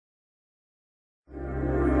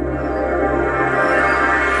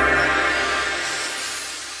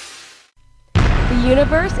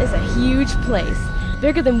universe is a huge place,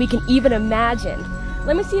 bigger than we can even imagine.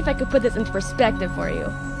 Let me see if I can put this into perspective for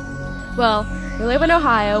you. Well, we live in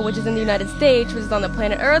Ohio, which is in the United States, which is on the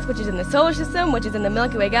planet Earth, which is in the solar system, which is in the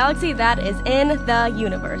Milky Way galaxy, that is in the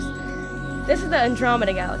universe. This is the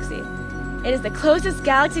Andromeda Galaxy. It is the closest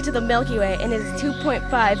galaxy to the Milky Way and it is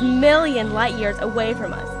 2.5 million light years away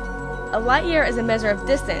from us. A light year is a measure of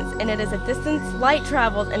distance, and it is a distance light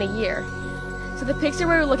travels in a year. So the picture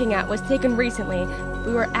we were looking at was taken recently.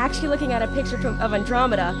 We were actually looking at a picture of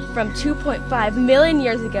Andromeda from 2.5 million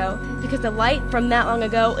years ago because the light from that long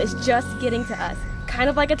ago is just getting to us, kind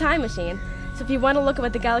of like a time machine. So if you want to look at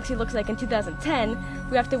what the galaxy looks like in 2010,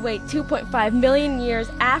 we have to wait 2.5 million years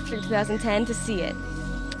after 2010 to see it.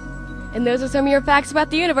 And those are some of your facts about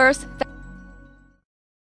the universe.